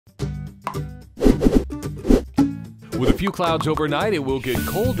With a few clouds overnight, it will get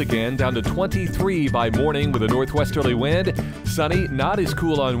cold again, down to 23 by morning with a northwesterly wind. Sunny, not as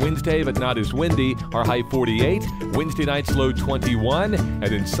cool on Wednesday, but not as windy. Our high 48. Wednesday night's low 21. And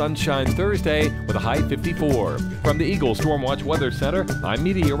then sunshine Thursday with a high 54. From the Eagle Storm Watch Weather Center, I'm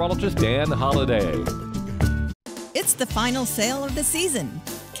meteorologist Dan Holliday. It's the final sale of the season.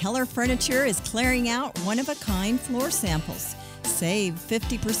 Keller Furniture is clearing out one-of-a-kind floor samples. Save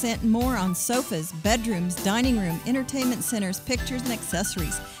 50% more on sofas, bedrooms, dining room, entertainment centers, pictures, and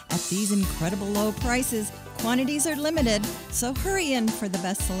accessories. At these incredible low prices, quantities are limited, so hurry in for the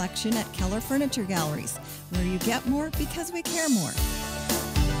best selection at Keller Furniture Galleries, where you get more because we care more.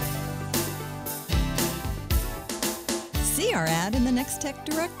 See our ad in the Next Tech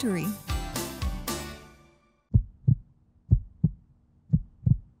directory.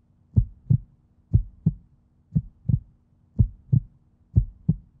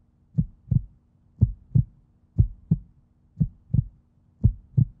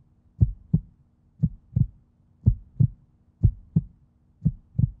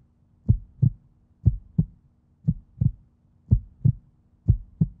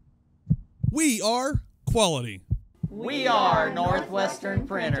 We are quality. We are Northwestern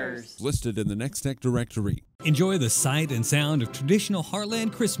Printers. Listed in the Next Tech directory. Enjoy the sight and sound of traditional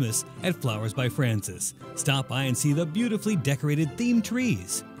Heartland Christmas at Flowers by Francis. Stop by and see the beautifully decorated themed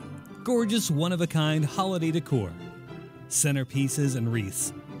trees. Gorgeous one-of-a-kind holiday decor. Centerpieces and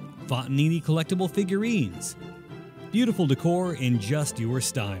wreaths. Fontanini collectible figurines. Beautiful decor in just your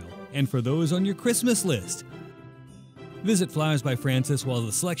style. And for those on your Christmas list, visit Flowers by Francis while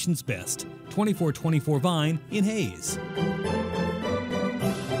the selection's best. 2424 Vine in Hayes.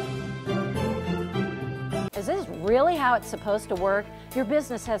 Is this really how it's supposed to work? Your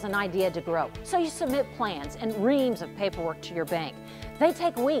business has an idea to grow, so you submit plans and reams of paperwork to your bank. They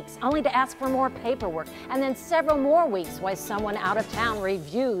take weeks, only to ask for more paperwork, and then several more weeks while someone out of town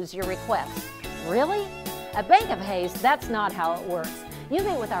reviews your request. Really? At Bank of Hayes, that's not how it works. You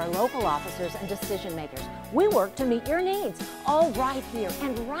meet with our local officers and decision makers. We work to meet your needs, all right here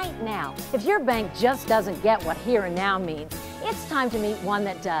and right now. If your bank just doesn't get what here and now means, it's time to meet one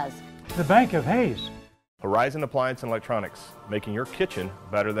that does. The Bank of Hayes. Horizon Appliance and Electronics, making your kitchen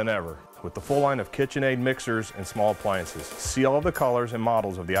better than ever. With the full line of KitchenAid mixers and small appliances. See all of the colors and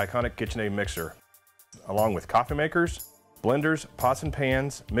models of the iconic KitchenAid mixer, along with coffee makers, blenders, pots and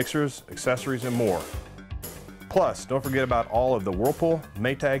pans, mixers, accessories, and more. Plus, don't forget about all of the Whirlpool,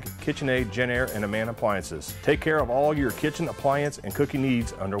 Maytag, KitchenAid, JennAir, and Aman appliances. Take care of all your kitchen appliance and cooking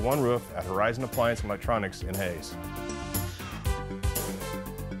needs under one roof at Horizon Appliance and Electronics in Hayes.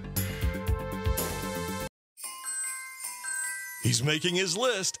 He's making his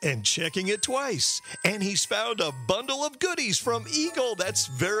list and checking it twice. And he's found a bundle of goodies from Eagle that's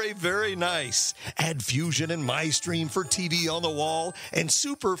very, very nice. Add Fusion and MyStream for TV on the wall and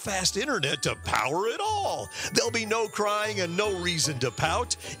super fast internet to power it all. There'll be no crying and no reason to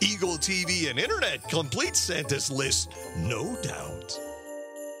pout. Eagle TV and internet completes Santa's list, no doubt.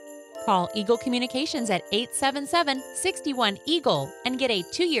 Call Eagle Communications at 877-61-EAGLE and get a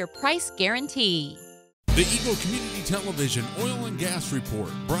 2-year price guarantee. The Eagle Community Television Oil and Gas Report,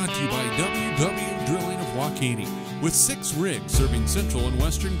 brought to you by WW Drilling of Waukegan, with 6 rigs serving central and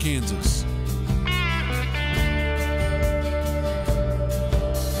western Kansas.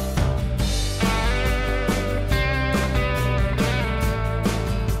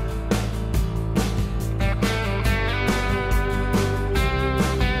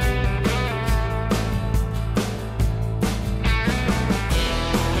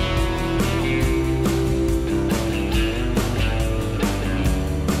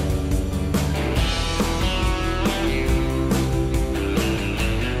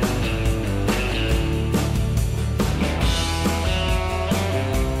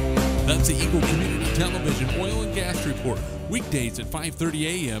 That's the Eagle Community Television Oil and Gas Report, weekdays at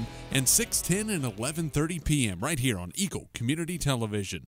 5:30 a.m. and 6:10 and 11:30 p.m. right here on Eagle Community Television.